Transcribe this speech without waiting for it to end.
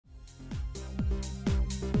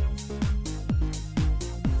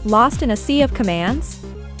Lost in a sea of commands?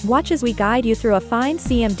 Watch as we guide you through a fine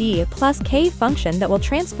CMD+K function that will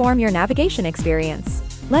transform your navigation experience.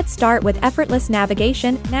 Let's start with effortless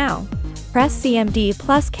navigation now. Press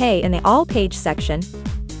CMD+K in the All Page section.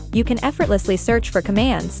 You can effortlessly search for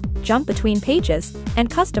commands, jump between pages, and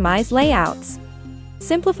customize layouts.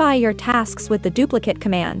 Simplify your tasks with the duplicate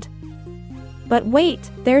command. But wait,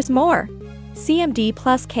 there's more!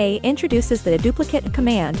 CMD+K introduces the duplicate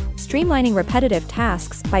command, streamlining repetitive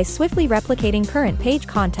tasks by swiftly replicating current page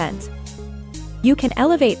content. You can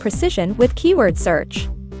elevate precision with keyword search.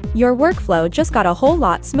 Your workflow just got a whole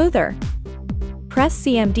lot smoother. Press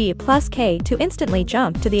CMD+K to instantly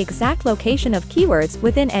jump to the exact location of keywords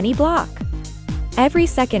within any block. Every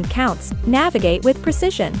second counts, navigate with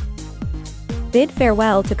precision. Bid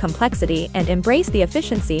farewell to complexity and embrace the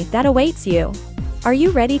efficiency that awaits you. Are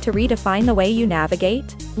you ready to redefine the way you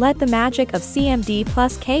navigate? Let the magic of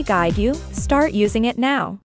CMD+K guide you. Start using it now.